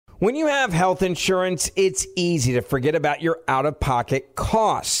When you have health insurance, it's easy to forget about your out-of-pocket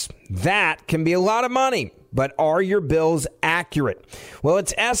costs. That can be a lot of money, but are your bills accurate? Well,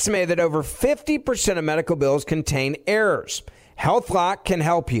 it's estimated that over 50% of medical bills contain errors. HealthLock can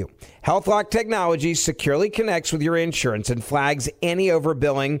help you. HealthLock technology securely connects with your insurance and flags any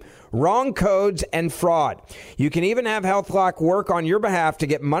overbilling, wrong codes, and fraud. You can even have HealthLock work on your behalf to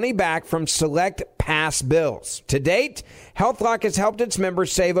get money back from select past bills. To date, HealthLock has helped its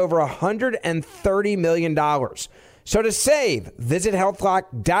members save over $130 million. So to save, visit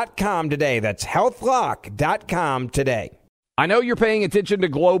healthlock.com today. That's healthlock.com today. I know you're paying attention to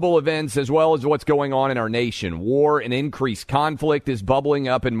global events as well as what's going on in our nation. War and increased conflict is bubbling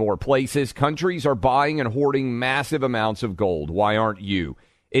up in more places. Countries are buying and hoarding massive amounts of gold. Why aren't you?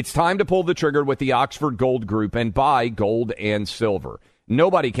 It's time to pull the trigger with the Oxford Gold Group and buy gold and silver.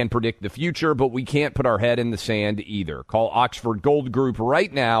 Nobody can predict the future, but we can't put our head in the sand either. Call Oxford Gold Group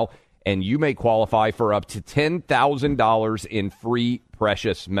right now, and you may qualify for up to $10,000 in free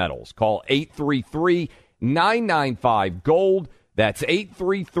precious metals. Call 833-995-GOLD. That's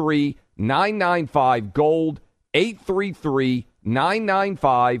 833-995-GOLD,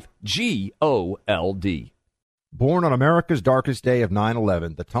 833-995-GOLD. Born on America's darkest day of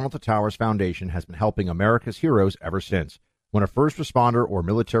 9/11, the Tunnel to Towers Foundation has been helping America's heroes ever since. When a first responder or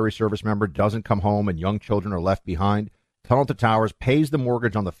military service member doesn't come home and young children are left behind, Tunnel to Towers pays the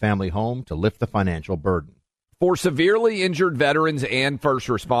mortgage on the family home to lift the financial burden. For severely injured veterans and first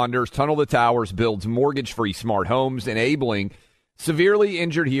responders, Tunnel to Towers builds mortgage-free smart homes, enabling severely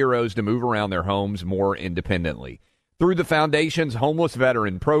injured heroes to move around their homes more independently. Through the Foundation's Homeless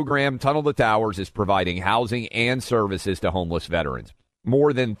Veteran Program, Tunnel to Towers is providing housing and services to homeless veterans.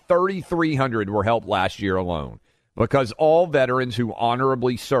 More than 3,300 were helped last year alone, because all veterans who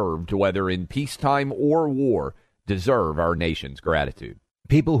honorably served, whether in peacetime or war, deserve our nation's gratitude.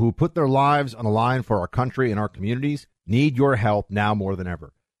 People who put their lives on the line for our country and our communities need your help now more than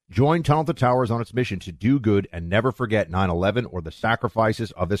ever. Join Tunnel to Towers on its mission to do good and never forget 9/11 or the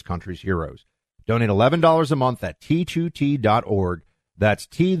sacrifices of this country's heroes. Donate $11 a month at T2T.org. That's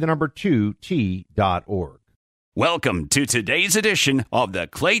T2T.org. Welcome to today's edition of the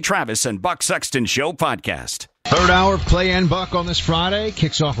Clay Travis and Buck Sexton Show podcast. Third hour of Clay and Buck on this Friday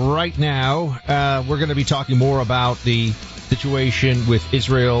kicks off right now. We're going to be talking more about the situation with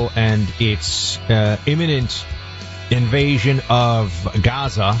Israel and its imminent invasion of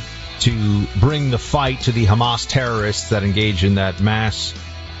Gaza to bring the fight to the Hamas terrorists that engaged in that mass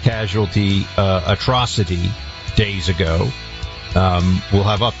casualty atrocity days ago. We'll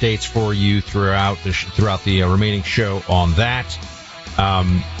have updates for you throughout the remaining show on that.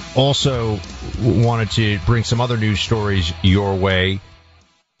 Also wanted to bring some other news stories your way.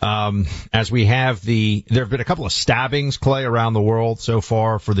 As we have there have been a couple of stabbings, Clay, around the world so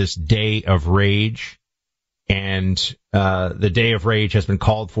far for this Day of Rage. And the Day of Rage has been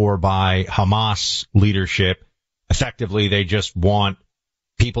called for by Hamas leadership. Effectively, they just want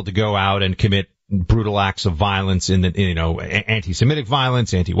people to go out and commit brutal acts of violence anti-Semitic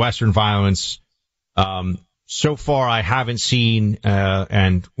violence, anti-Western violence. So far, I haven't seen,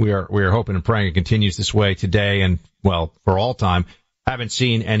 and we are hoping and praying it continues this way today and, well, for all time, haven't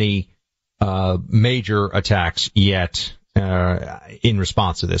seen any major attacks yet in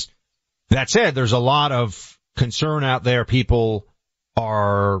response to this. That said, there's a lot of concern out there. People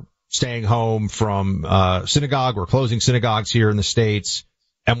are staying home from synagogue. We're closing synagogues here in the States.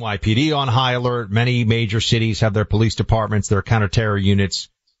 NYPD on high alert. Many major cities have their police departments, their counterterror units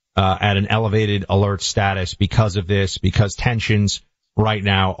at an elevated alert status because of this, because tensions right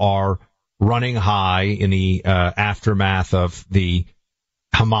now are running high in the aftermath of the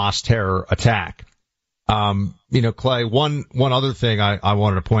Hamas terror attack. Clay, one other thing I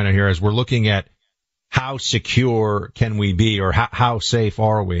wanted to point out here as we're looking at how secure can we be, or how safe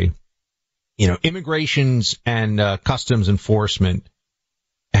are we? Immigrations and customs enforcement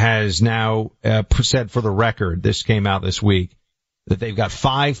has now said for the record, this came out this week, that they've got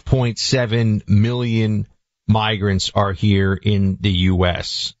 5.7 million migrants are here in the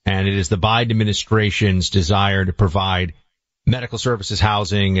U.S. And it is the Biden administration's desire to provide medical services,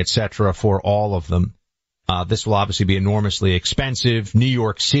 housing, etc. for all of them. This will obviously be enormously expensive. New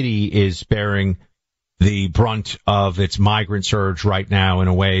York City is bearing the brunt of its migrant surge right now in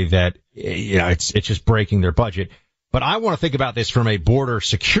a way that, it's just breaking their budget. But I want to think about this from a border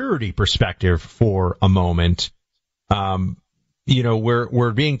security perspective for a moment.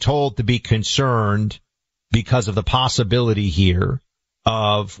 We're being told to be concerned because of the possibility here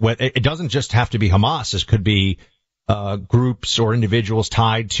of it doesn't just have to be Hamas. This could be groups or individuals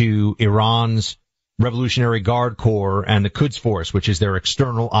tied to Iran's Revolutionary Guard Corps and the Quds Force, which is their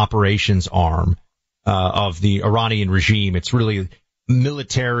external operations arm of the Iranian regime. It's really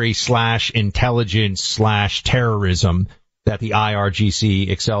military / intelligence / terrorism that the IRGC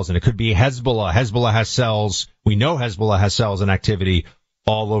excels in. It could be Hezbollah. Hezbollah has cells. We know Hezbollah has cells and activity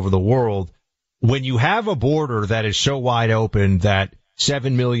all over the world. When you have a border that is so wide open that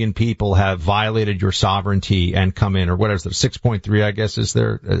 7 million people have violated your sovereignty and come in, or what is it, 6.3, I guess, is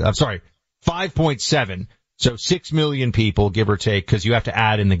there? I'm sorry, 5.7. So 6 million people, give or take, because you have to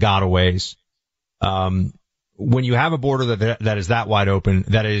add in the gotaways. When you have a border that is that wide open,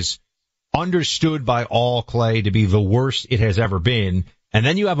 that is understood by all, Clay, to be the worst it has ever been, and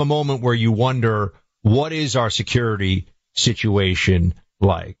then you have a moment where you wonder, what is our security situation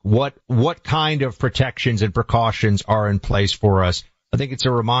like? What kind of protections and precautions are in place for us? I think it's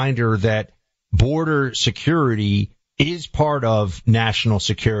a reminder that border security is part of national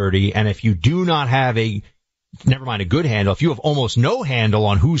security, and if you do not have never mind a good handle, if you have almost no handle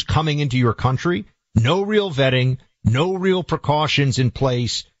on who's coming into your country, no real vetting, no real precautions in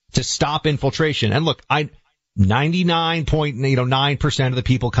place to stop infiltration. And look, 99.9% of the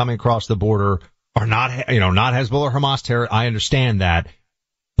people coming across the border are not Hezbollah or Hamas terror. I understand that.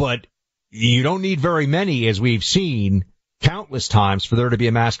 But you don't need very many, as we've seen countless times, for there to be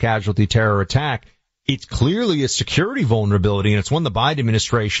a mass casualty terror attack. It's clearly a security vulnerability, and it's one the Biden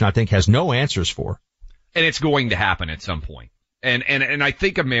administration, I think, has no answers for. And it's going to happen at some point. And I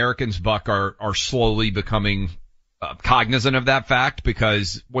think Americans, Buck, are slowly becoming cognizant of that fact,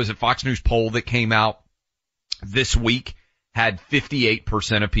 because was it Fox News poll that came out this week had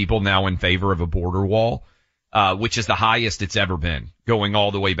 58% of people now in favor of a border wall, which is the highest it's ever been, going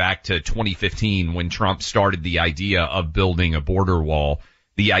all the way back to 2015 when Trump started the idea of building a border wall.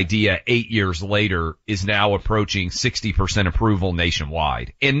 The idea 8 years later is now approaching 60% approval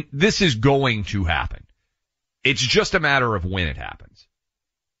nationwide. And this is going to happen. It's just a matter of when it happens.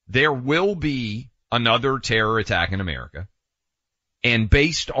 There will be another terror attack in America. And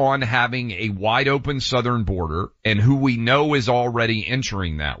based on having a wide open southern border and who we know is already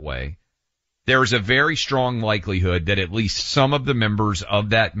entering that way, there's a very strong likelihood that at least some of the members of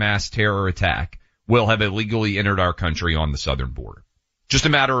that mass terror attack will have illegally entered our country on the southern border. Just a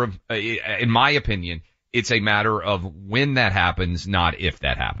matter of, in my opinion, it's a matter of when that happens, not if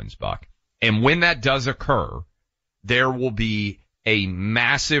that happens, Buck. And when that does occur, there will be a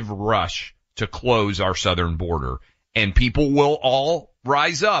massive rush to close our southern border, and people will all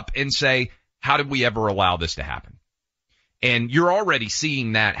rise up and say, how did we ever allow this to happen? And you're already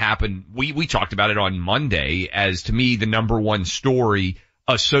seeing that happen. We talked about it on Monday as, to me, the number one story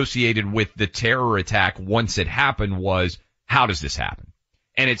associated with the terror attack once it happened was, how does this happen?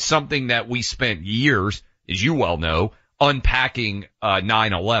 And it's something that we spent years, as you well know, unpacking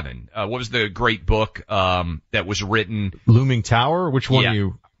 9/11. What was the great book that was written? Looming Tower? Which one are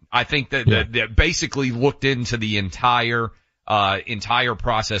you? I think that basically looked into the entire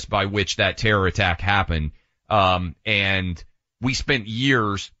process by which that terror attack happened. And we spent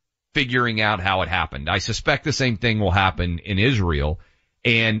years figuring out how it happened. I suspect the same thing will happen in Israel.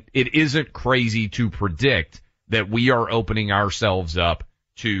 And it isn't crazy to predict that we are opening ourselves up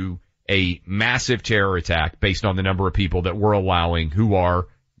to a massive terror attack based on the number of people that we're allowing who are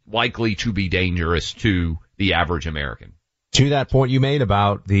likely to be dangerous to the average American. To that point you made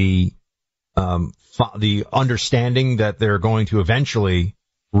about the understanding that they're going to eventually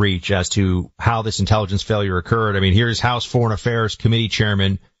reach as to how this intelligence failure occurred. I mean, here's House Foreign Affairs Committee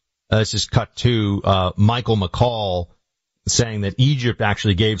Chairman, this is cut to Michael McCall, saying that Egypt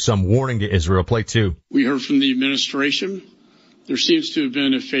actually gave some warning to Israel. Play 2. We heard from the administration. There seems to have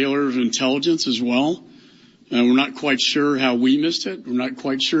been a failure of intelligence as well. We're not quite sure how we missed it. We're not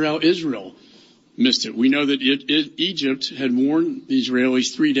quite sure how Israel missed it. We know that Egypt had warned the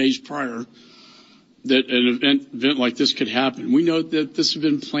Israelis 3 days prior that an event like this could happen. We know that this had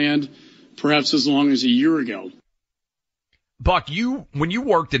been planned perhaps as long as a year ago. Buck, when you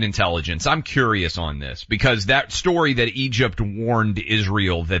worked in intelligence, I'm curious on this, because that story that Egypt warned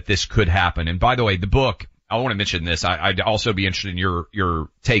Israel that this could happen, and by the way, the book, I want to mention this, I'd also be interested in your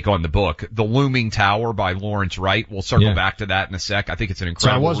take on the book, The Looming Tower by Lawrence Wright. We'll circle back to that in a sec. I think it's an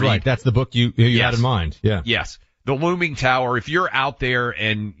incredible read. I was right. That's the book you had in mind. Yeah. Yes. The Looming Tower, if you're out there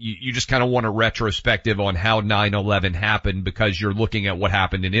and you just kind of want a retrospective on how 9/11 happened because you're looking at what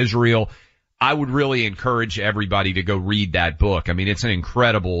happened in Israel, I would really encourage everybody to go read that book. I mean, it's an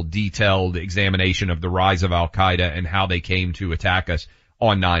incredible, detailed examination of the rise of Al-Qaeda and how they came to attack us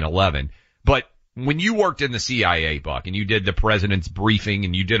on 9/11. But when you worked in the CIA, Buck, and you did the president's briefing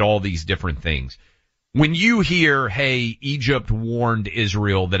and you did all these different things, when you hear, hey, Egypt warned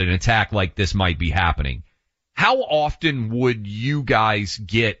Israel that an attack like this might be happening, how often would you guys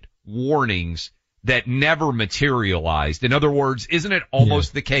get warnings that never materialized? In other words, isn't it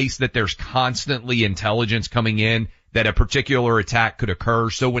almost the case that there's constantly intelligence coming in that a particular attack could occur?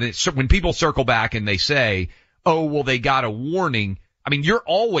 So when people circle back and they say, oh, well, they got a warning, I mean, you're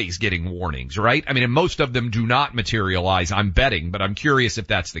always getting warnings, right? I mean, and most of them do not materialize, I'm betting, but I'm curious if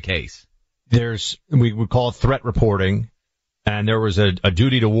that's the case. We would call it threat reporting, and there was a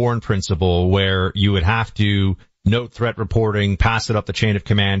duty to warn principle where you would have to note threat reporting, pass it up the chain of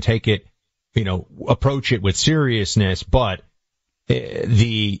command, take it, approach it with seriousness, but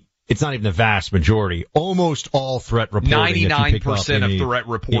it's not even the vast majority. Almost all threat reporting, 99% of threat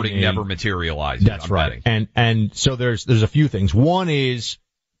reporting never materializes. That's right. Betting. And so there's a few things. One is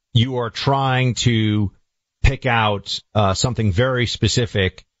you are trying to pick out something very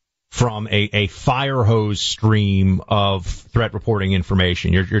specific from a fire hose stream of threat reporting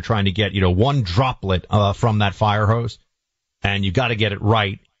information. You're trying to get, one droplet from that fire hose, and you got to get it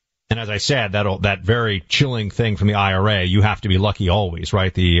right. And as I said, that very chilling thing from the IRA, you have to be lucky always,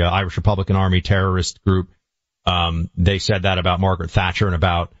 right? The Irish Republican Army terrorist group, they said that about Margaret Thatcher and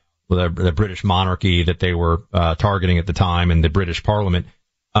about the British monarchy that they were targeting at the time and the British Parliament.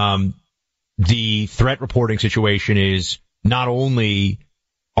 The threat reporting situation is not only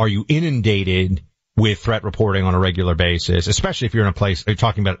are you inundated with threat reporting on a regular basis, especially if you're in a place, you're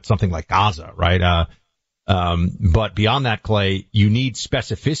talking about something like Gaza, right? But beyond that, Clay, you need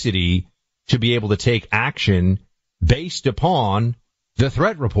specificity to be able to take action based upon the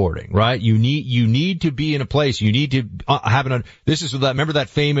threat reporting, right? You need to be in a place, you need to remember that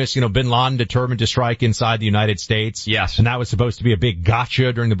famous, Bin Laden determined to strike inside the United States? Yes. And that was supposed to be a big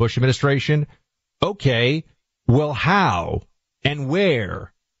gotcha during the Bush administration? Okay. Well, how and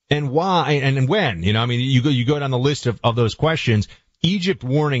where and why and when? You go down the list of those questions. Egypt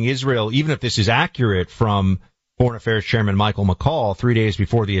warning Israel, even if this is accurate from Foreign Affairs Chairman Michael McCall 3 days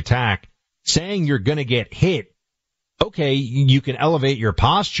before the attack, saying you're going to get hit. Okay, you can elevate your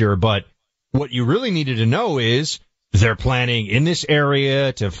posture, but what you really needed to know is they're planning in this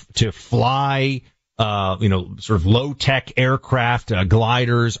area to fly, sort of low-tech aircraft,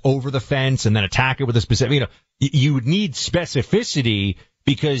 gliders over the fence and then attack it with a specific, you would need specificity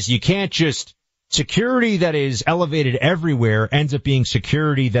because you can't just, security that is elevated everywhere ends up being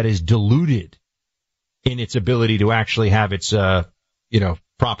security that is diluted in its ability to actually have its,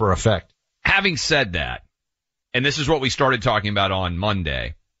 proper effect. Having said that, and this is what we started talking about on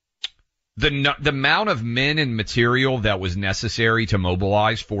Monday, the amount of men and material that was necessary to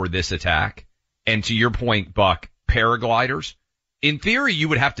mobilize for this attack, and to your point, Buck, paragliders, in theory, you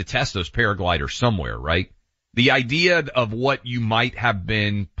would have to test those paragliders somewhere, right? The idea of what you might have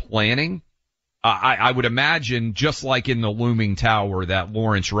been planning, I would imagine, just like in the Looming Tower, that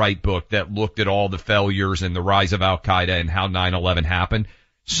Lawrence Wright book that looked at all the failures and the rise of Al-Qaeda and how 9/11 happened,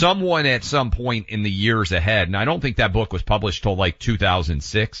 someone at some point in the years ahead, and I don't think that book was published till like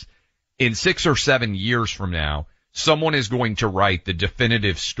 2006, in 6 or 7 years from now, someone is going to write the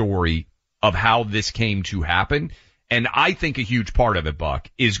definitive story of how this came to happen. And I think a huge part of it,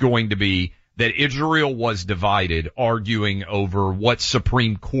 Buck, is going to be that Israel was divided, arguing over what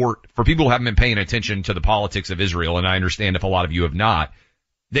Supreme Court, for people who haven't been paying attention to the politics of Israel, and I understand if a lot of you have not,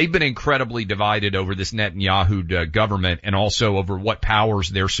 they've been incredibly divided over this Netanyahu government and also over what powers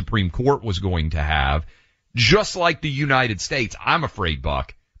their Supreme Court was going to have. Just like the United States, I'm afraid,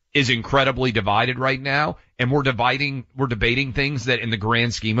 Buck, is incredibly divided right now, and we're debating things that in the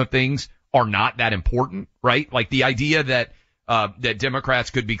grand scheme of things are not that important, right? Like the idea that Democrats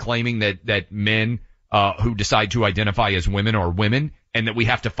could be claiming that men who decide to identify as women are women, and that we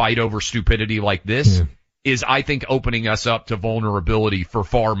have to fight over stupidity like this is, I think, opening us up to vulnerability for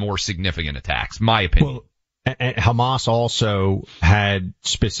far more significant attacks, my opinion. Well, and Hamas also had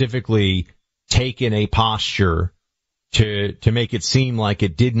specifically taken a posture to make it seem like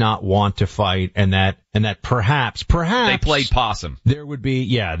it did not want to fight, and that perhaps they played possum. There would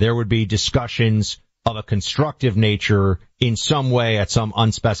be discussions of a constructive nature in some way at some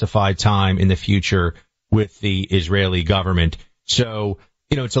unspecified time in the future with the Israeli government. So,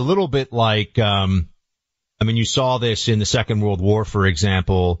 it's a little bit like, you saw this in the Second World War, for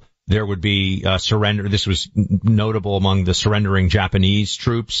example. There would be surrender. This was notable among the surrendering Japanese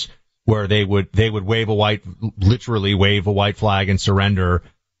troops, where they would literally wave a white flag and surrender,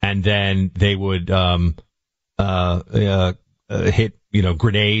 and then they would hit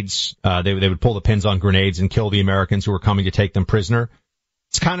grenades. They would pull the pins on grenades and kill the Americans who were coming to take them prisoner.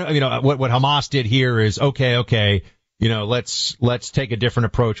 It's kind of, what Hamas did here is, okay, let's take a different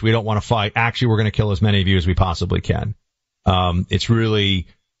approach. We don't want to fight. Actually, we're going to kill as many of you as we possibly can. It's really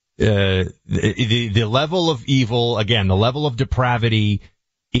the level of evil, again, the level of depravity.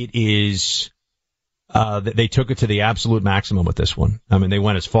 It is they took it to the absolute maximum with this one. I mean, they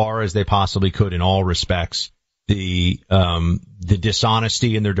went as far as they possibly could in all respects. The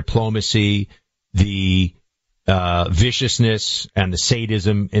dishonesty in their diplomacy, the viciousness and the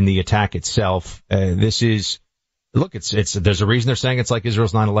sadism in the attack itself. This is, look, it's there's a reason they're saying it's like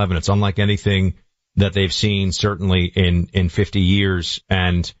Israel's 9/11. It's unlike anything that they've seen, certainly in 50 years.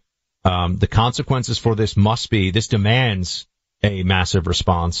 And the consequences for this demands a massive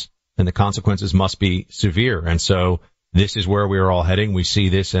response, and the consequences must be severe. And so this is where we are all heading. We see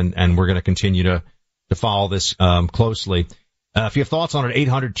this, and we're going to continue to follow this closely. If you have thoughts on it,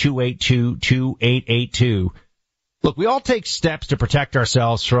 800-282-2882. Look, we all take steps to protect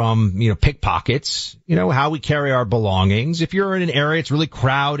ourselves from, pickpockets, how we carry our belongings. If you're in an area it's really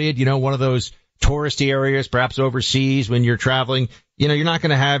crowded, one of those touristy areas, perhaps overseas when you're traveling, you're not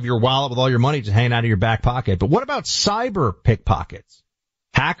going to have your wallet with all your money just hanging out of your back pocket. But what about cyber pickpockets?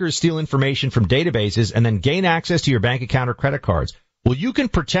 Hackers steal information from databases and then gain access to your bank account or credit cards. Well, you can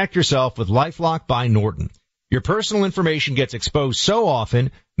protect yourself with LifeLock by Norton. Your personal information gets exposed so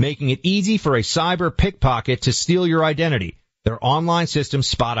often, making it easy for a cyber pickpocket to steal your identity. Their online systems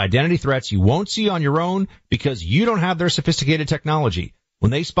spot identity threats you won't see on your own because you don't have their sophisticated technology.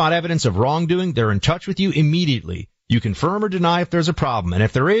 When they spot evidence of wrongdoing, they're in touch with you immediately. You confirm or deny if there's a problem, and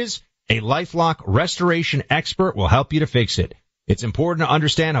if there is, a LifeLock restoration expert will help you to fix it. It's important to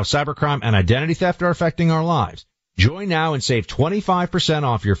understand how cybercrime and identity theft are affecting our lives. Join now and save 25%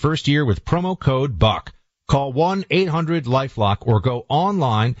 off your first year with promo code BUCK. Call 1-800-LifeLock or go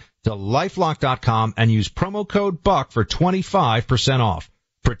online to LifeLock.com and use promo code BUCK for 25% off.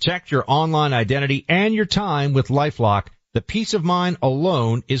 Protect your online identity and your time with LifeLock. The peace of mind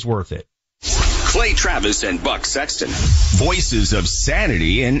alone is worth it. Clay Travis and Buck Sexton, voices of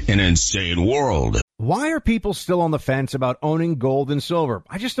sanity in an insane world. Why are people still on the fence about owning gold and silver?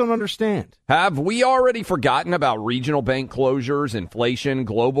 I just don't understand. Have we already forgotten about regional bank closures, inflation,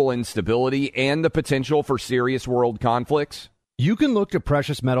 global instability, and the potential for serious world conflicts? You can look to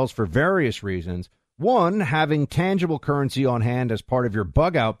precious metals for various reasons. 1, having tangible currency on hand as part of your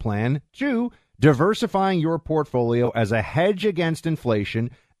bug-out plan. 2, diversifying your portfolio as a hedge against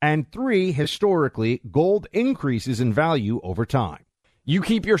inflation. And 3, historically, gold increases in value over time. You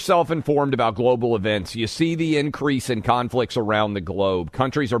keep yourself informed about global events. You see the increase in conflicts around the globe.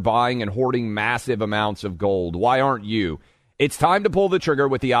 Countries are buying and hoarding massive amounts of gold. Why aren't you? It's time to pull the trigger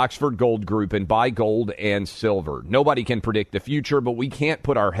with the Oxford Gold Group and buy gold and silver. Nobody can predict the future, but we can't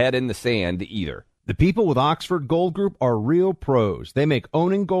put our head in the sand either. The people with Oxford Gold Group are real pros. They make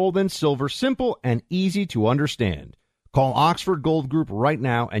owning gold and silver simple and easy to understand. Call Oxford Gold Group right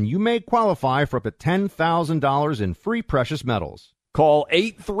now, and you may qualify for up to $10,000 in free precious metals. Call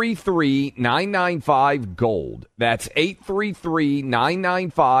 833-995-GOLD. That's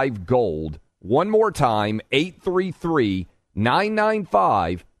 833-995-GOLD. One more time,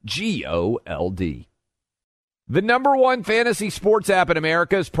 833-995-GOLD. The number one fantasy sports app in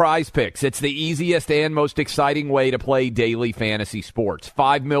America is Prize Picks. It's the easiest and most exciting way to play daily fantasy sports.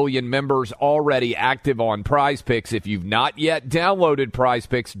 5 million members already active on Prize Picks. If you've not yet downloaded Prize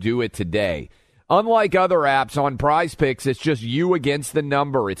Picks, do it today. Unlike other apps, on Prize Picks, it's just you against the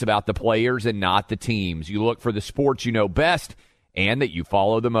number. It's about the players and not the teams. You look for the sports you know best and that you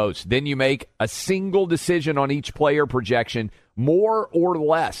follow the most. Then you make a single decision on each player projection, more or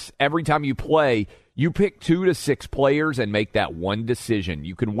less. Every time you play, you pick 2 to 6 players and make that one decision.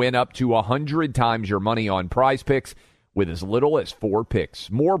 You can win up to 100 times your money on Prize Picks with as little as 4 picks.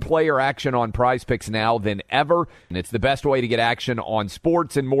 More player action on Prize Picks now than ever, and it's the best way to get action on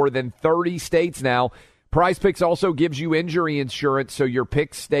sports in more than 30 states now. Prize Picks also gives you injury insurance so your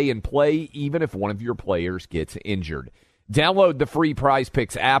picks stay in play even if one of your players gets injured. Download the free Prize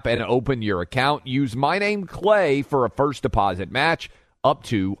Picks app and open your account. Use my name, Clay, for a first deposit match up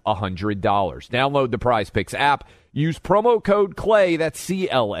to $100. Download the Prize Picks app. Use promo code CLAY, that's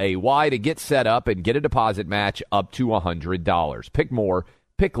C-L-A-Y, to get set up and get a deposit match up to $100. Pick more,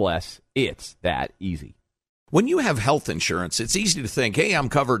 pick less. It's that easy. When you have health insurance, it's easy to think, hey, I'm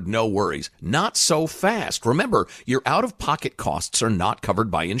covered, no worries. Not so fast. Remember, your out-of-pocket costs are not covered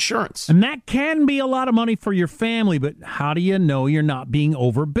by insurance. And that can be a lot of money for your family, but how do you know you're not being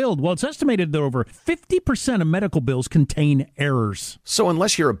overbilled? Well, it's estimated that over 50% of medical bills contain errors. So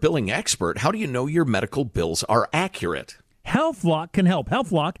unless you're a billing expert, how do you know your medical bills are accurate? HealthLock can help.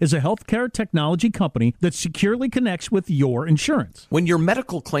 HealthLock is a healthcare technology company that securely connects with your insurance. When your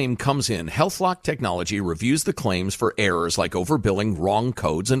medical claim comes in, HealthLock Technology reviews the claims for errors like overbilling, wrong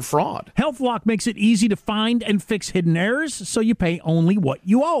codes, and fraud. HealthLock makes it easy to find and fix hidden errors so you pay only what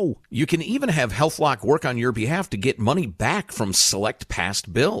you owe. You can even have HealthLock work on your behalf to get money back from select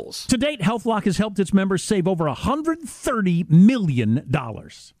past bills. To date, HealthLock has helped its members save over $130 million.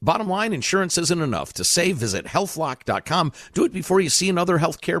 Bottom line, insurance isn't enough. To save, visit healthlock.com. Do it before you see another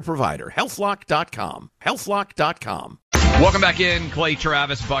healthcare provider. Healthlock.com. Healthlock.com. Welcome back in, Clay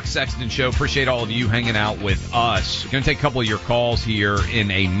Travis, Buck Sexton Show. Appreciate all of you hanging out with us. Going to take a couple of your calls here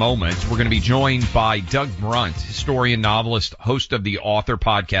in a moment. We're going to be joined by Doug Brunt, historian, novelist, host of the Author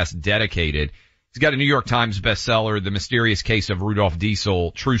Podcast Dedicated. He's got a New York Times bestseller, The Mysterious Case of Rudolf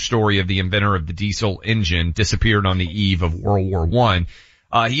Diesel, true story of the inventor of the diesel engine, disappeared on the eve of World War I.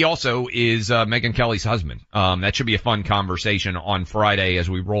 He also is Megyn Kelly's husband. That should be a fun conversation on Friday as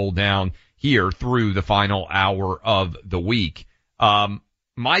we roll down here through the final hour of the week.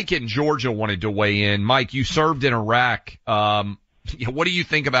 Mike in Georgia wanted to weigh in. Mike, you served in Iraq. What do you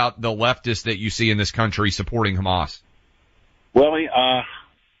think about the leftists that you see in this country supporting Hamas? Well,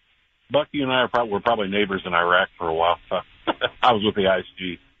 Buck, you and I were probably neighbors in Iraq for a while. I was with the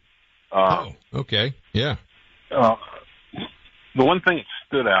ISG. Okay. Yeah. The one thing that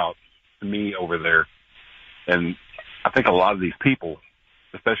stood out to me over there, and I think a lot of these people,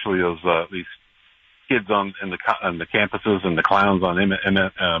 especially these kids on the campuses and the clowns on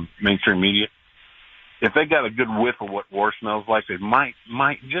mainstream media, if they got a good whiff of what war smells like, they might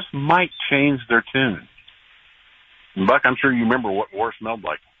change their tune. And Buck, I'm sure you remember what war smelled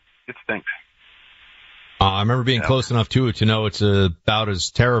like. It stinks. I remember being close enough to it to know it's about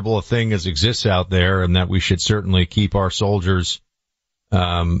as terrible a thing as exists out there, and that we should certainly keep our soldiers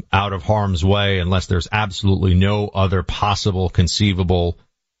out of harm's way unless there's absolutely no other possible conceivable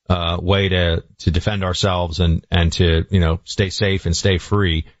way to defend ourselves and to stay safe and stay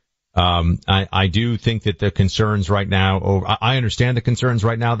free. I do think that the concerns right now, I understand the concerns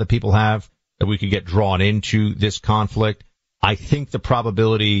right now that people have that we could get drawn into this conflict. I think the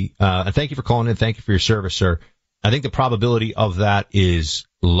probability, and thank you for calling in. Thank you for your service, sir. I think the probability of that is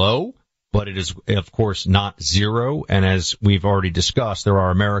low, but it is, of course, not zero. And as we've already discussed, there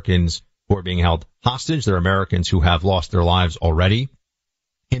are Americans who are being held hostage. There are Americans who have lost their lives already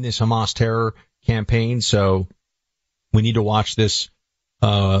in this Hamas terror campaign. So we need to watch this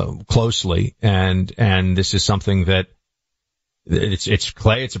closely. And this is something that it's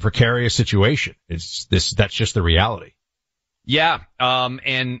Clay. It's a precarious situation. That's just the reality. Yeah,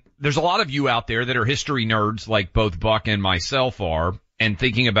 and there's a lot of you out there that are history nerds like both Buck and myself are, and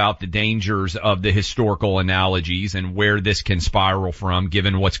thinking about the dangers of the historical analogies and where this can spiral from,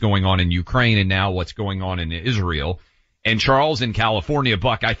 given what's going on in Ukraine and now what's going on in Israel. And Charles in California,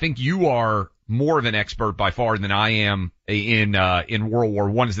 Buck, I think you are more of an expert by far than I am in World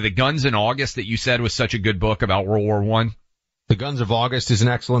War I. Is it The Guns in August that you said was such a good book about World War I? The Guns of August is an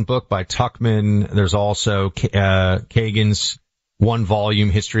excellent book by Tuckman. There's also Kagan's one-volume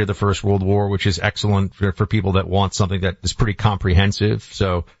History of the First World War, which is excellent for people that want something that is pretty comprehensive.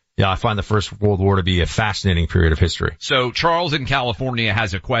 So, yeah, I find the First World War to be a fascinating period of history. So Charles in California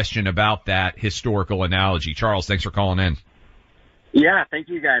has a question about that historical analogy. Charles, thanks for calling in. Yeah, thank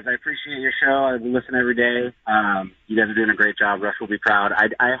you guys. I appreciate your show. I listen every day. You guys are doing a great job. Rush will be proud.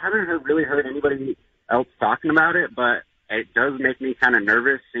 I haven't really heard anybody else talking about it, but it does make me kind of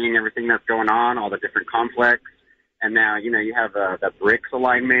nervous seeing everything that's going on, all the different conflicts. And now, you have the BRICS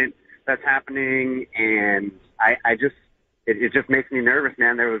alignment that's happening. And it just makes me nervous,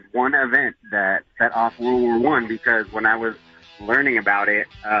 man. There was one event that set off World War I because when I was learning about it,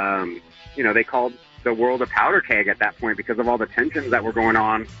 they called the world a powder keg at that point because of all the tensions that were going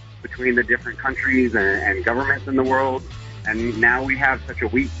on between the different countries and governments in the world. And now we have such a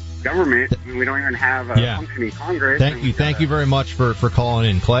weak government. I mean, we don't even have a functioning Congress. Thank you very much for calling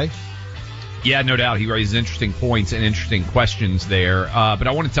in, Clay. Yeah, no doubt. He raises interesting points and interesting questions there. But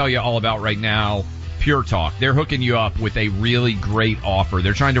I want to tell you all about right now Pure Talk. They're hooking you up with a really great offer.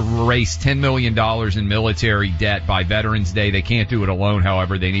 They're trying to raise $10 million in military debt by Veterans Day. They can't do it alone,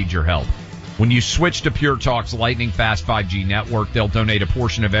 however. They need your help. When you switch to Pure Talk's lightning fast 5G network, they'll donate a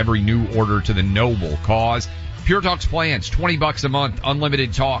portion of every new order to the noble cause. Pure Talk's plans, $20 a month,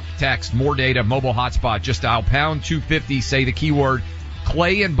 unlimited talk, text, more data, mobile hotspot. Just dial pound 250, say the keyword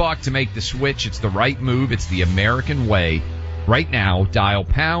Clay and Buck to make the switch. It's the right move. It's the American way. Right now, dial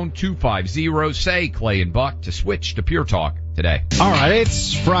pound 250, say Clay and Buck to switch to Pure Talk today. All right,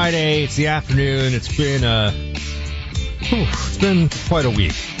 it's Friday. It's the afternoon. It's been quite a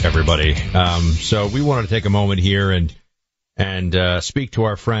week, everybody. So we wanted to take a moment here and and speak to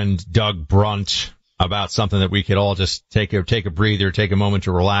our friend Doug Brunt about something that we could all just take a breather, take a moment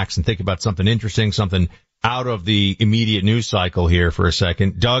to relax and think about something interesting, something out of the immediate news cycle here for a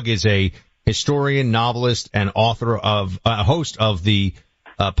second. Doug is a historian, novelist, and author of host of the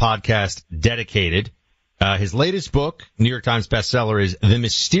podcast Dedicated. His latest book, New York Times bestseller, is The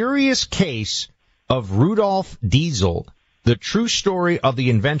Mysterious Case of Rudolf Diesel, the true story of the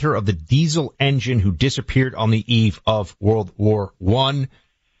inventor of the diesel engine who disappeared on the eve of World War I.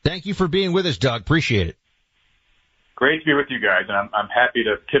 Thank you for being with us, Doug. Appreciate it. Great to be with you guys, and I'm happy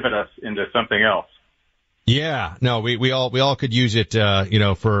to pivot us into something else. Yeah, no, we all could use it,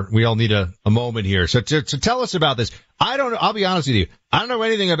 we all need a moment here. So tell us about this. I'll be honest with you. I don't know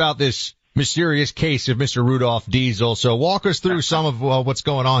anything about this mysterious case of Mr. Rudolf Diesel. So walk us through some of what's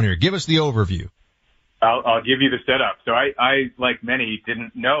going on here. Give us the overview. I'll give you the setup. So I, like many,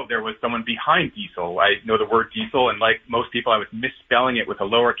 didn't know there was someone behind Diesel. I know the word diesel, and like most people, I was misspelling it with a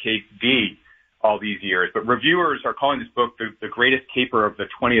lowercase d all these years. But reviewers are calling this book the greatest caper of the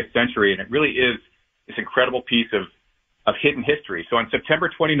 20th century, and it really is this incredible piece of hidden history. So on September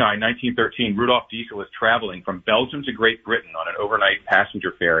 29, 1913, Rudolf Diesel is traveling from Belgium to Great Britain on an overnight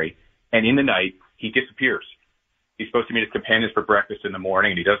passenger ferry, and in the night, he disappears. He's supposed to meet his companions for breakfast in the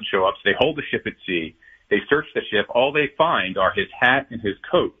morning, and he doesn't show up, so they hold the ship at sea. They search the ship. All they find are his hat and his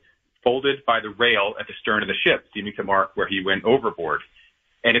coat folded by the rail at the stern of the ship, seeming to mark where he went overboard.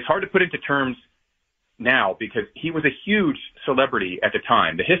 And it's hard to put into terms now because he was a huge celebrity at the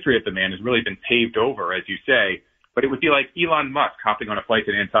time. The history of the man has really been paved over, as you say, but it would be like Elon Musk hopping on a flight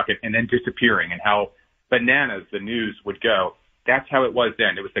to Nantucket and then disappearing, and how bananas the news would go. That's how it was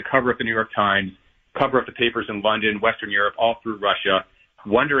then. It was the cover of the New York Times, cover of the papers in London, Western Europe, all through Russia,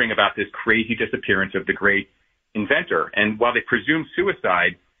 wondering about this crazy disappearance of the great inventor. And while they presumed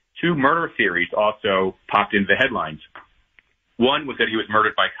suicide, two murder theories also popped into the headlines. One was that he was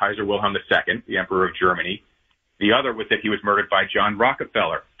murdered by Kaiser Wilhelm II, the Emperor of Germany. The other was that he was murdered by John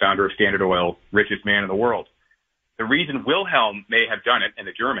Rockefeller, founder of Standard Oil, richest man in the world. The reason Wilhelm may have done it, and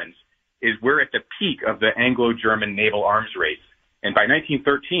the Germans, is we're at the peak of the Anglo-German naval arms race. And by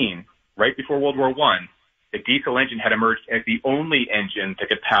 1913, right before World War I, the diesel engine had emerged as the only engine that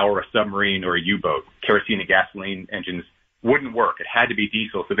could power a submarine or a U-boat. Kerosene and gasoline engines wouldn't work. It had to be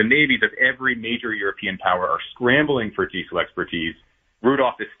diesel. So the navies of every major European power are scrambling for diesel expertise.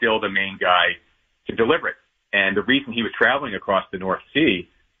 Rudolf is still the main guy to deliver it. And the reason he was traveling across the North Sea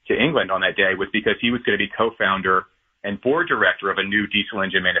to England on that day was because he was going to be co-founder and board director of a new diesel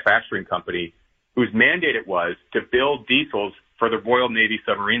engine manufacturing company whose mandate it was to build diesels for the Royal Navy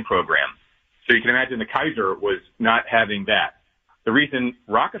submarine program. So you can imagine the Kaiser was not having that. The reason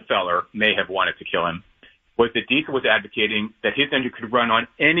Rockefeller may have wanted to kill him was that Diesel was advocating that his engine could run on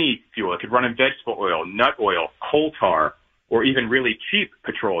any fuel. It could run on vegetable oil, nut oil, coal tar, or even really cheap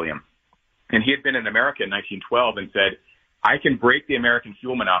petroleum. And he had been in America in 1912 and said, I can break the American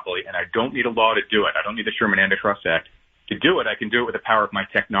fuel monopoly, and I don't need a law to do it. I don't need the Sherman Antitrust Act to do it. I can do it with the power of my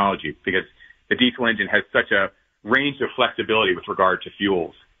technology, because the diesel engine has such a range of flexibility with regard to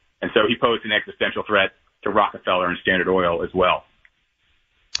fuels. And so he posed an existential threat to Rockefeller and Standard Oil as well.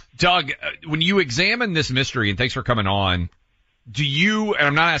 Doug, when you examine this mystery, and thanks for coming on, do you, and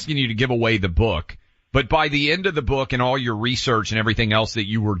I'm not asking you to give away the book, but by the end of the book and all your research and everything else that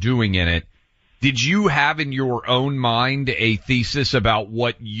you were doing in it, did you have in your own mind a thesis about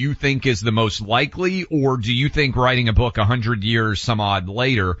what you think is the most likely, or do you think writing a book 100 years some odd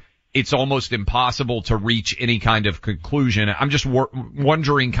later, it's almost impossible to reach any kind of conclusion? I'm just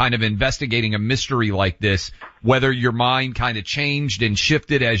wondering, kind of investigating a mystery like this, whether your mind kind of changed and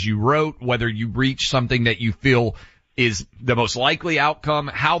shifted as you wrote, whether you reached something that you feel is the most likely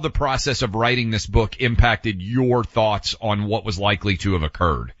outcome, how the process of writing this book impacted your thoughts on what was likely to have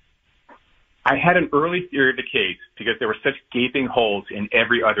occurred. I had an early theory of the case because there were such gaping holes in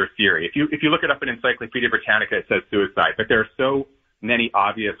every other theory. If you look it up in Encyclopedia Britannica, it says suicide, but there are so many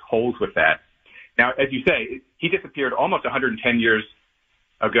obvious holes with that. Now, as you say, he disappeared almost 110 years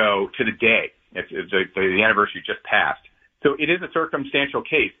ago to the day. The anniversary just passed. So it is a circumstantial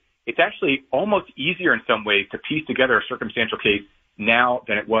case. It's actually almost easier in some ways to piece together a circumstantial case now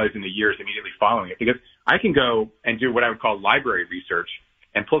than it was in the years immediately following it, because I can go and do what I would call library research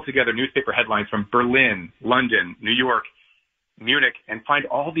and pull together newspaper headlines from Berlin, London, New York, Munich, and find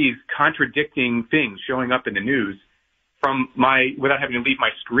all these contradicting things showing up in the news without having to leave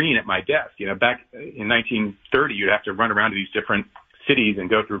my screen at my desk. You know, back in 1930, you'd have to run around to these different cities and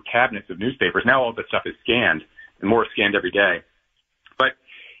go through cabinets of newspapers. Now all this stuff is scanned, and more is scanned every day. But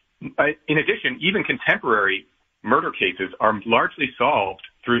in addition, even contemporary murder cases are largely solved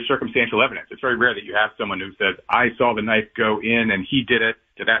through circumstantial evidence. It's very rare that you have someone who says, I saw the knife go in and he did it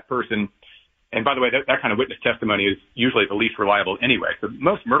to that person. And by the way, that kind of witness testimony is usually the least reliable anyway. So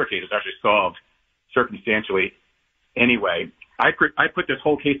most murder cases are actually solved circumstantially anyway. I put this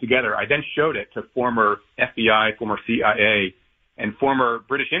whole case together. I then showed it to former FBI, former CIA, and former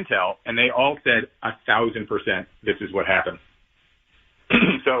British Intel, and they all said 1,000% this is what happened.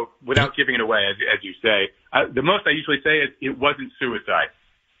 So without giving it away, as you say, the most I usually say is it wasn't suicide.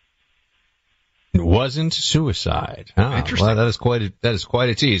 It wasn't suicide. Interesting. Well, that is quite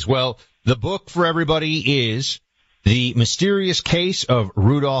a tease. Well, the book for everybody is The Mysterious Case of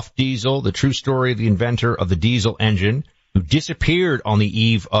Rudolf Diesel, the true story of the inventor of the diesel engine who disappeared on the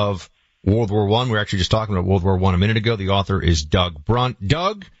eve of World War I. We were actually just talking about World War I a minute ago. The author is Doug Brunt.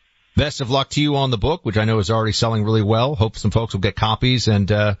 Doug, best of luck to you on the book, which I know is already selling really well. Hope some folks will get copies. And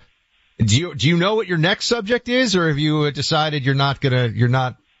do you know what your next subject is, or have you decided you're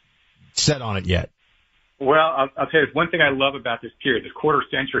not set on it yet? Well, I'll tell you, one thing I love about this period, this quarter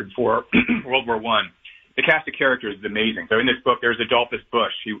century before World War I, the cast of characters is amazing. So in this book, there's Adolphus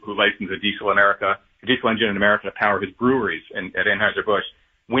Busch, who licensed the diesel engine in America to power his breweries at Anheuser-Busch.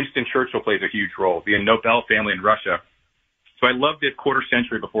 Winston Churchill plays a huge role. The Nobel family in Russia. So I love this quarter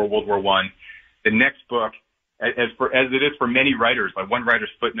century before World War I. The next book, as it is for many writers, like one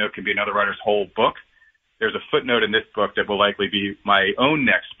writer's footnote can be another writer's whole book. There's a footnote in this book that will likely be my own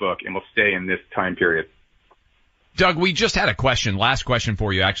next book and will stay in this time period. Doug, we just had last question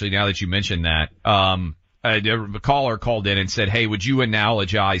for you, actually, now that you mentioned that. A caller called in and said, hey, would you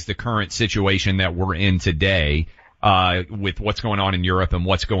analogize the current situation that we're in today, with what's going on in Europe and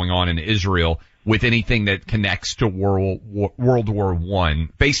what's going on in Israel with anything that connects to World War I?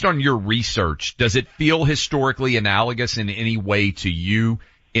 Based on your research, does it feel historically analogous in any way to you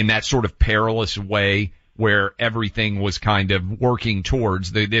in that sort of perilous way where everything was kind of working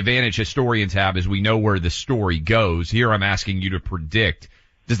towards the advantage historians have is we know where the story goes. Here I'm asking you to predict.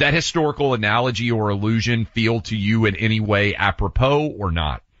 Does that historical analogy or allusion feel to you in any way apropos or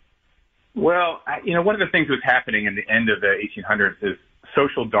not? Well, one of the things that was happening in the end of the 1800s is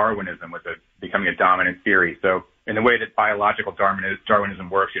social Darwinism was becoming a dominant theory. So in the way that biological Darwinism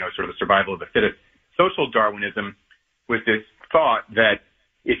works, sort of the survival of the fittest, social Darwinism was this thought that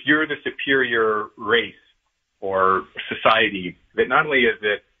if you're the superior race or society, that not only is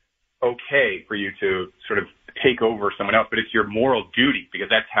it okay for you to sort of take over someone else, but it's your moral duty, because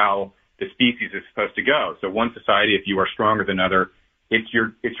that's how the species is supposed to go. So one society, if you are stronger than another, it's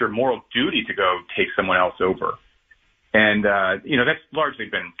your moral duty to go take someone else over. And, that's largely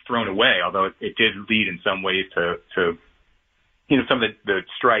been thrown away, although it did lead in some ways to some of the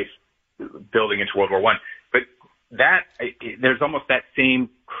strife building into World War I. But there's almost that same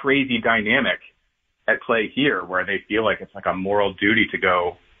crazy dynamic at play here, where they feel like it's like a moral duty to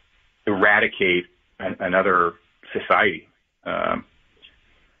go eradicate another society.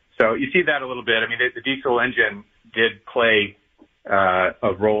 So you see that a little bit. I mean, the diesel engine did play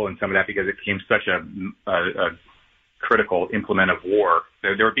a role in some of that because it became such a critical implement of war.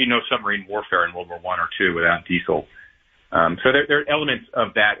 There would be no submarine warfare in World War I or II without diesel. So there are elements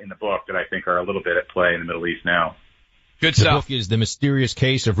of that in the book that I think are a little bit at play in the Middle East now. Good stuff. The book is The Mysterious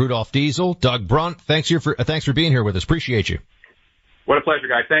Case of Rudolf Diesel. Doug Brunt, thanks for being here with us. Appreciate you. What a pleasure,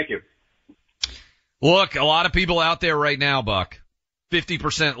 guys. Thank you. Look, a lot of people out there right now, Buck,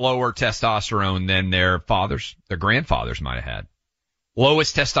 50% lower testosterone than their grandfathers might have had.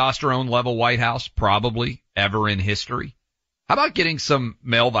 Lowest testosterone level White House probably ever in history. How about getting some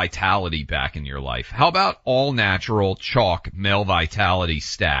male vitality back in your life? How about all natural chalk male vitality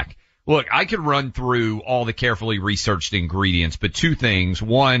stack? Look, I could run through all the carefully researched ingredients, but two things.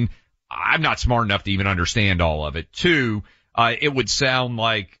 One, I'm not smart enough to even understand all of it. Two, it would sound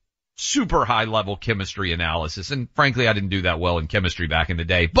like super high level chemistry analysis. And frankly, I didn't do that well in chemistry back in the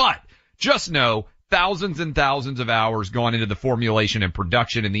day, but just know thousands and thousands of hours gone into the formulation and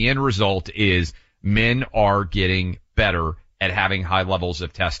production. And the end result is men are getting better at having high levels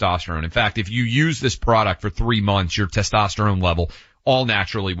of testosterone. In fact, if you use this product for 3 months, your testosterone level all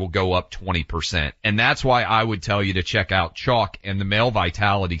naturally will go up 20%. And that's why I would tell you to check out Chalk and the Male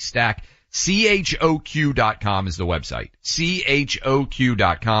Vitality Stack. CHOQ.com is the website.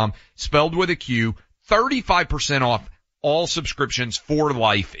 CHOQ.com, spelled with a Q. 35% off all subscriptions for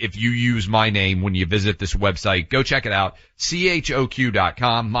life if you use my name when you visit this website. Go check it out.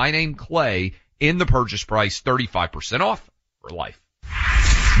 CHOQ.com. My name, Clay, in the purchase price, 35% off for life.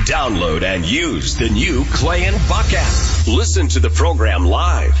 Download and use the new Clay and Buck app. Listen to the program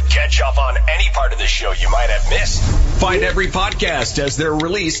live. Catch up on any part of the show you might have missed. Find every podcast as they're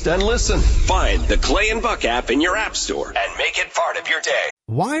released and listen. Find the Clay and Buck app in your app store and make it part of your day.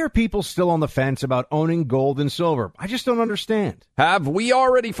 Why are people still on the fence about owning gold and silver? I just don't understand. Have we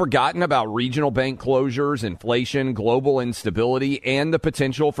already forgotten about regional bank closures, inflation, global instability, and the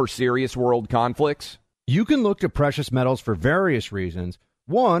potential for serious world conflicts? You can look to precious metals for various reasons.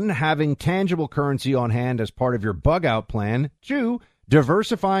 1, having tangible currency on hand as part of your bug-out plan. 2,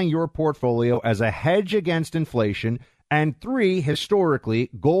 diversifying your portfolio as a hedge against inflation. And 3, historically,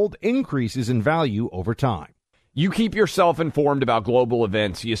 gold increases in value over time. You keep yourself informed about global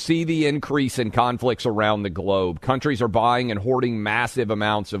events. You see the increase in conflicts around the globe. Countries are buying and hoarding massive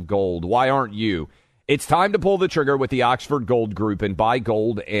amounts of gold. Why aren't you? It's time to pull the trigger with the Oxford Gold Group and buy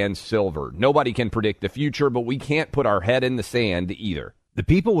gold and silver. Nobody can predict the future, but we can't put our head in the sand either. The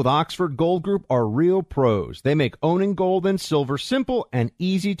people with Oxford Gold Group are real pros. They make owning gold and silver simple and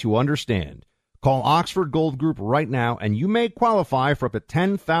easy to understand. Call Oxford Gold Group right now, and you may qualify for up to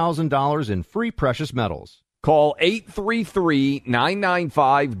 $10,000 in free precious metals. Call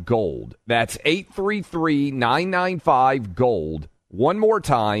 833-995-GOLD. That's 833-995-GOLD. One more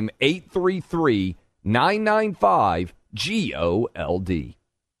time, 833-995-GOLD.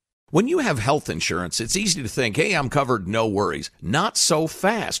 When you have health insurance, it's easy to think, hey, I'm covered, no worries. Not so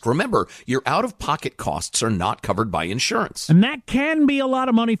fast. Remember, your out-of-pocket costs are not covered by insurance. And that can be a lot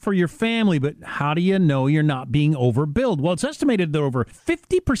of money for your family, but how do you know you're not being overbilled? Well, it's estimated that over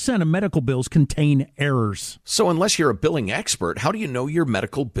 50% of medical bills contain errors. So unless you're a billing expert, how do you know your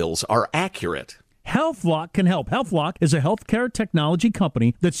medical bills are accurate? HealthLock can help. HealthLock is a healthcare technology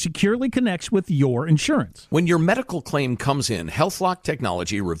company that securely connects with your insurance. When your medical claim comes in, HealthLock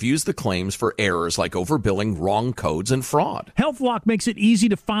technology reviews the claims for errors like overbilling, wrong codes, and fraud. HealthLock makes it easy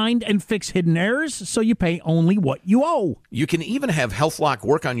to find and fix hidden errors so you pay only what you owe. You can even have HealthLock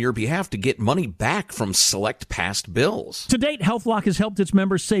work on your behalf to get money back from select past bills. To date, HealthLock has helped its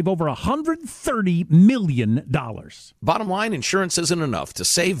members save over $130 million. Bottom line, insurance isn't enough. To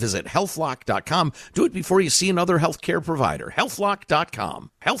save, visit healthlock.com. Do it before you see another healthcare provider. Healthlock.com.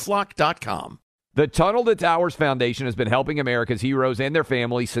 Healthlock.com. The Tunnel to Towers Foundation has been helping America's heroes and their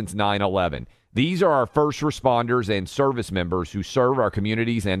families since 9/11. These are our first responders and service members who serve our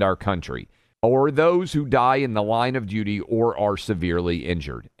communities and our country, or those who die in the line of duty or are severely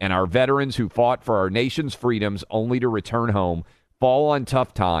injured, and our veterans who fought for our nation's freedoms only to return home, fall on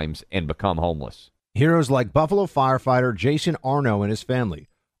tough times, and become homeless. Heroes like Buffalo firefighter Jason Arno and his family.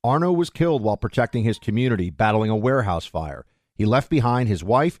 Arno was killed while protecting his community, battling a warehouse fire. He left behind his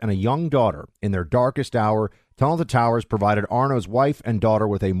wife and a young daughter. In their darkest hour, Tunnel to Towers provided Arno's wife and daughter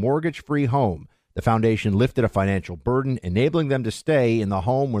with a mortgage-free home. The foundation lifted a financial burden, enabling them to stay in the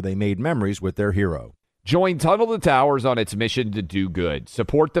home where they made memories with their hero. Join Tunnel to Towers on its mission to do good.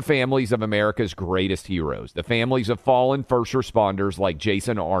 Support the families of America's greatest heroes, the families of fallen first responders like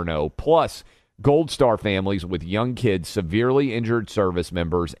Jason Arno, plus Gold Star families with young kids, severely injured service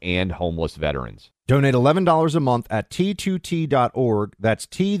members, and homeless veterans. Donate $11 a month at T2T.org. That's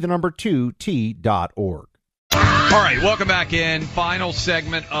T2T.org. All right, welcome back in. Final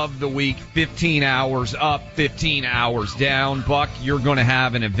segment of the week. 15 hours up, 15 hours down. Buck, you're going to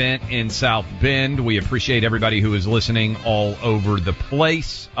have an event in South Bend. We appreciate everybody who is listening all over the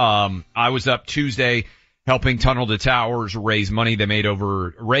place. I was up Tuesday helping Tunnel to Towers raise money. They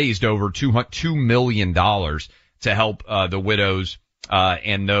raised over $2 million to help the widows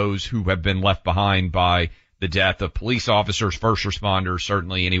and those who have been left behind by the death of police officers, first responders,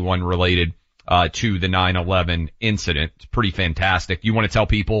 certainly anyone related to the 9/11 incident. It's pretty fantastic. You want to tell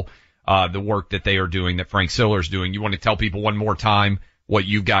people the work that they are doing, that Frank Siller's doing. You want to tell people one more time what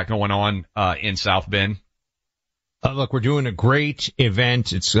you've got going on in South Bend? Look, we're doing a great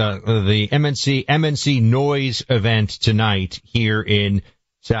event. It's the MNC Noise event tonight here in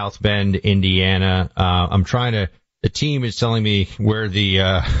South Bend, Indiana. The team is telling me where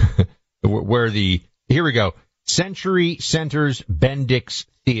here we go. Century Center's Bendix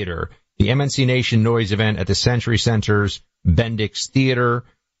Theater. The MNC Nation Noise event at the Century Center's Bendix Theater.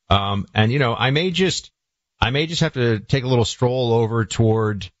 I may just have to take a little stroll over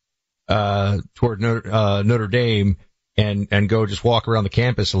toward Notre Dame and go just walk around the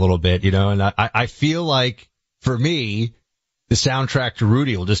campus a little bit, and I feel like for me, the soundtrack to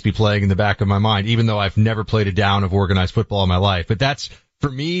Rudy will just be playing in the back of my mind, even though I've never played a down of organized football in my life. But that's,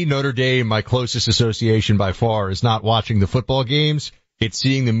 for me, Notre Dame, my closest association by far is not watching the football games. It's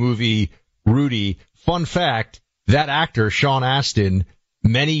seeing the movie Rudy. Fun fact, that actor, Sean Astin,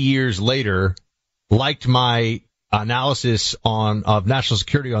 many years later, liked my analysis of national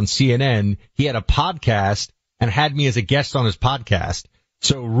security on CNN. He had a podcast and had me as a guest on his podcast.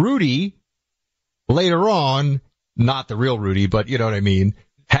 So Rudy, later on, not the real Rudy, but you know what I mean,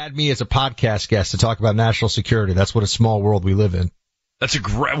 had me as a podcast guest to talk about national security. That's what a small world we live in. That's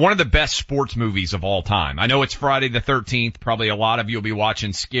one of the best sports movies of all time. I know it's Friday the 13th. Probably a lot of you will be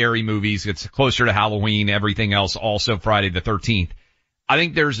watching scary movies. It's closer to Halloween. Everything else also Friday the 13th. I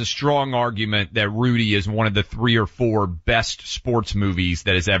think there's a strong argument that Rudy is one of the 3 or 4 best sports movies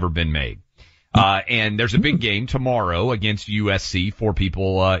that has ever been made. And there's a big game tomorrow against USC for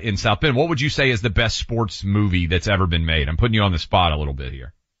people in South Bend. What would you say is the best sports movie that's ever been made? I'm putting you on the spot a little bit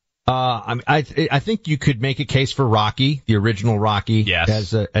here. I think you could make a case for Rocky, the original Rocky,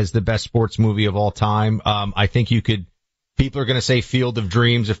 yes, as the best sports movie of all time. I think people are going to say Field of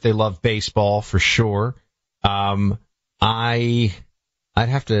Dreams if they love baseball for sure. I'd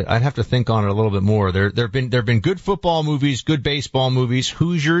have to think on it a little bit more. There've been good football movies, good baseball movies.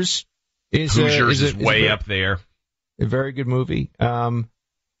 Hoosiers is way up there. A very good movie.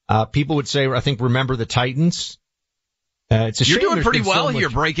 People would say, I think, Remember the Titans. It's a You're shame doing pretty well so here,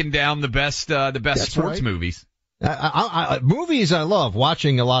 breaking down the best sports right. movies. Movies I love.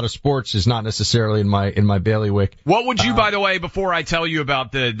 Watching a lot of sports is not necessarily in my bailiwick. What would you, by the way, before I tell you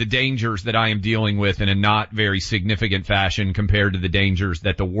about the dangers that I am dealing with in a not very significant fashion compared to the dangers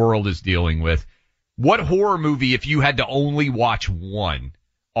that the world is dealing with, what horror movie, if you had to only watch one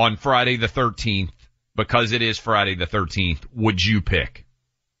on Friday the 13th, because it is Friday the 13th, would you pick?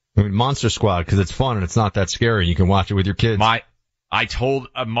 I mean, Monster Squad, because it's fun and it's not that scary. You can watch it with your kids.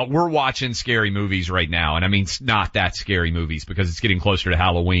 We're watching scary movies right now, and I mean, it's not that scary movies because it's getting closer to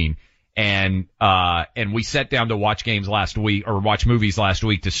Halloween. And we sat down to watch movies last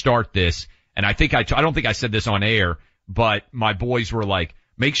week to start this. And I don't think I said this on air, but my boys were like,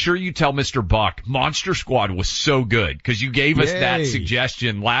 make sure you tell Mr. Buck Monster Squad was so good because you gave us that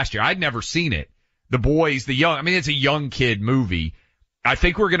suggestion last year. I'd never seen it. The boys, it's a young kid movie. I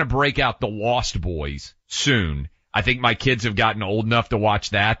think we're going to break out The Lost Boys soon. I think my kids have gotten old enough to watch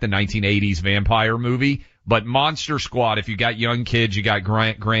that, the 1980s vampire movie. But Monster Squad, if you got young kids, you got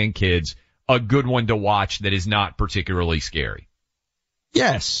grandkids, a good one to watch that is not particularly scary.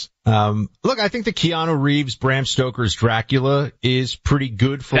 Yes. Look, I think the Keanu Reeves, Bram Stoker's Dracula is pretty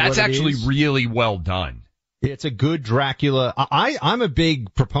good for what it is. That's actually really well done. It's a good Dracula. I'm a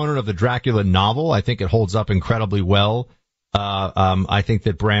big proponent of the Dracula novel. I think it holds up incredibly well. I think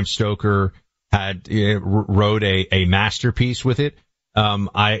that Bram Stoker wrote a masterpiece with it.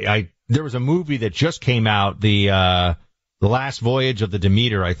 There was a movie that just came out, the Last Voyage of the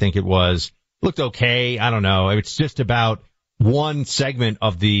Demeter, I think it was. Looked okay. I don't know. It's just about one segment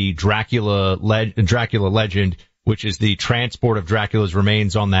of the Dracula legend, which is the transport of Dracula's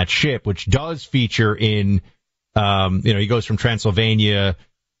remains on that ship, which does feature in, he goes from Transylvania.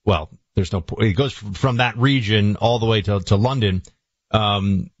 Well, he goes from that region all the way to London.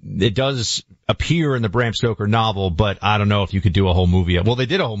 It does appear in the Bram Stoker novel, but I don't know if you could do a whole movie of it. Well, they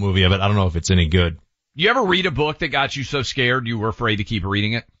did a whole movie of it. I don't know if it's any good. You ever read a book that got you so scared you were afraid to keep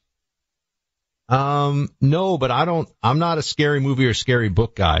reading it? No, but I'm not a scary movie or scary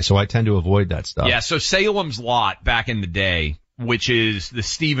book guy, so I tend to avoid that stuff. Yeah, so Salem's Lot back in the day, which is the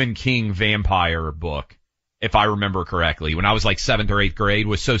Stephen King vampire book, if I remember correctly, when I was like 7th or 8th grade,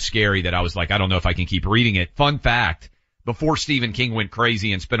 was so scary that I was like, I don't know if I can keep reading it. Fun fact, before Stephen King went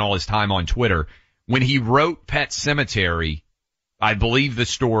crazy and spent all his time on Twitter, when he wrote Pet Sematary, I believe the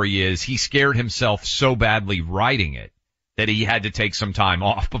story is he scared himself so badly writing it that he had to take some time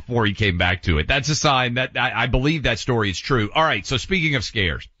off before he came back to it. That's a sign that I believe that story is true. All right, so speaking of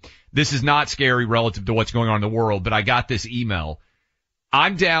scares, this is not scary relative to what's going on in the world, but I got this email.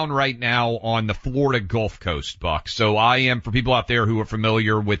 I'm down right now on the Florida Gulf Coast, Buck. So I am, for people out there who are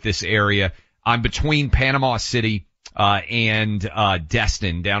familiar with this area, I'm between Panama City and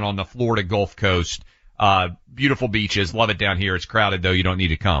Destin, down on the Florida Gulf Coast. Beautiful beaches. Love it down here. It's crowded, though. You don't need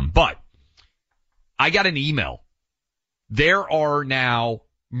to come. But I got an email. There are now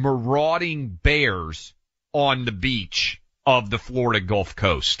marauding bears on the beach of the Florida Gulf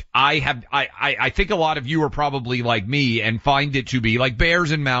Coast. I think a lot of you are probably like me and find it to be like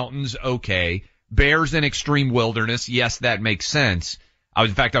bears in mountains. Okay. Bears in extreme wilderness. Yes, that makes sense.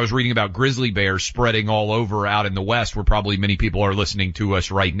 In fact, I was reading about grizzly bears spreading all over out in the West, where probably many people are listening to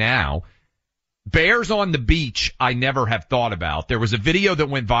us right now. Bears on the beach, I never have thought about. There was a video that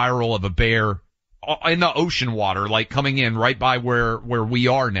went viral of a bear in the ocean water, like coming in right by where we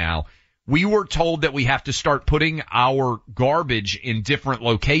are now. We were told that we have to start putting our garbage in different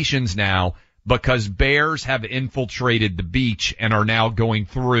locations now because bears have infiltrated the beach and are now going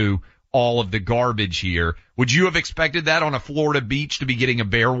through all of the garbage here. Would you have expected that on a Florida beach to be getting a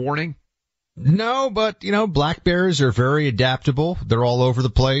bear warning? No, but, black bears are very adaptable. They're all over the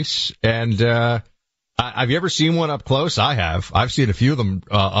place. And, have you ever seen one up close? I have. I've seen a few of them,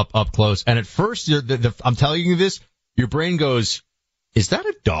 up close. And at first, I'm telling you this, your brain goes, is that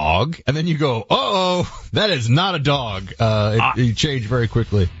a dog? And then you go, oh, that is not a dog. You change very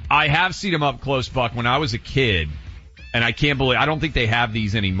quickly. I have seen them up close, Buck, when I was a kid, and I don't think they have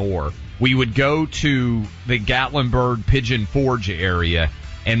these anymore. We would go to the Gatlinburg Pigeon Forge area,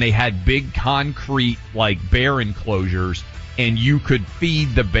 and they had big concrete, bear enclosures, and you could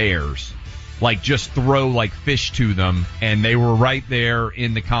feed the bears. Just throw, fish to them, and they were right there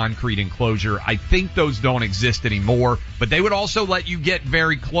in the concrete enclosure. I think those don't exist anymore, but they would also let you get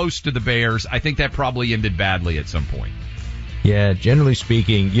very close to the bears. I think that probably ended badly at some point. Yeah, generally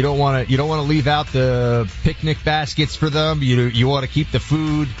speaking, you don't want to leave out the picnic baskets for them. You want to keep the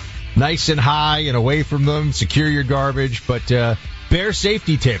food nice and high and away from them, secure your garbage, but bear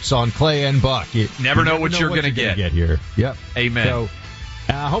safety tips on Clay and Buck. You never know what you're going to get here. Yep. Amen. So,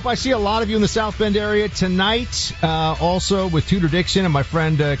 I hope I see a lot of you in the South Bend area tonight, also with Tudor Dixon and my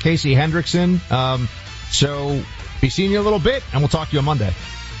friend Casey Hendrickson. So be seeing you a little bit, and we'll talk to you on Monday.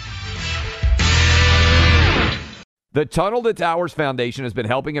 The Tunnel to Towers Foundation has been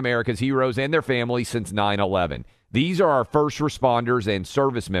helping America's heroes and their families since 9/11. These are our first responders and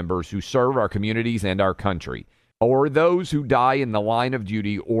service members who serve our communities and our country, or those who die in the line of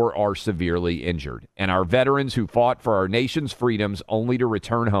duty or are severely injured, and our veterans who fought for our nation's freedoms only to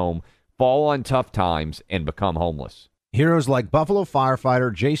return home, fall on tough times, and become homeless. Heroes like Buffalo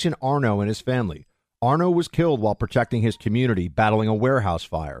firefighter Jason Arno and his family. Arno was killed while protecting his community, battling a warehouse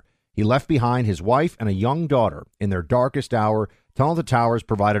fire. He left behind his wife and a young daughter. In their darkest hour, Tunnel to Towers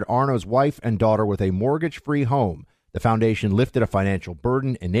provided Arno's wife and daughter with a mortgage-free home. The foundation lifted a financial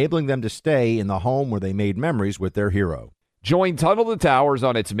burden, enabling them to stay in the home where they made memories with their hero. Join Tunnel to Towers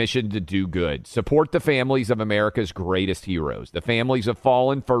on its mission to do good. Support the families of America's greatest heroes, the families of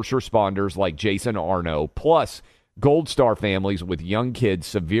fallen first responders like Jason Arno, plus Gold Star families with young kids,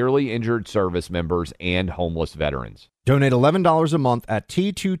 severely injured service members, and homeless veterans. Donate $11 a month at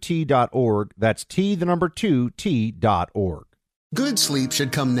T2T.org. That's T2T.org. Good sleep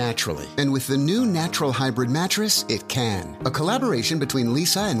should come naturally, and with the new Natural Hybrid mattress, it can. A collaboration between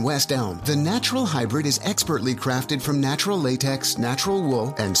Lisa and West Elm, the Natural Hybrid is expertly crafted from natural latex, natural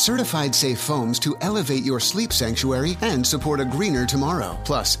wool, and certified safe foams to elevate your sleep sanctuary and support a greener tomorrow.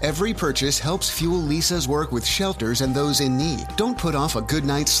 Plus, every purchase helps fuel Lisa's work with shelters and those in need. Don't put off a good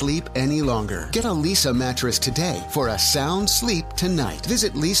night's sleep any longer. Get a Lisa mattress today for a sound sleep tonight.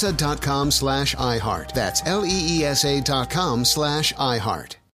 Visit lisa.com/iHeart. That's LEESA.com/iHeart.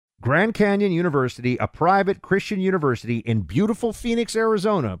 Grand Canyon University, a private Christian university in beautiful Phoenix,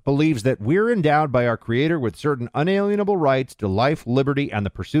 Arizona, believes that we're endowed by our Creator with certain unalienable rights to life, liberty, and the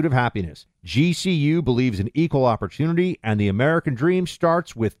pursuit of happiness. GCU believes in equal opportunity, and the American dream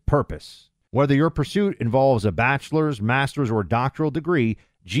starts with purpose. Whether your pursuit involves a bachelor's, master's, or doctoral degree,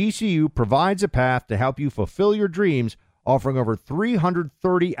 GCU provides a path to help you fulfill your dreams, offering over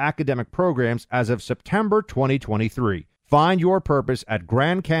 330 academic programs as of September 2023. Find your purpose at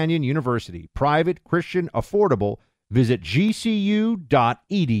Grand Canyon University. Private, Christian, affordable. Visit gcu.edu.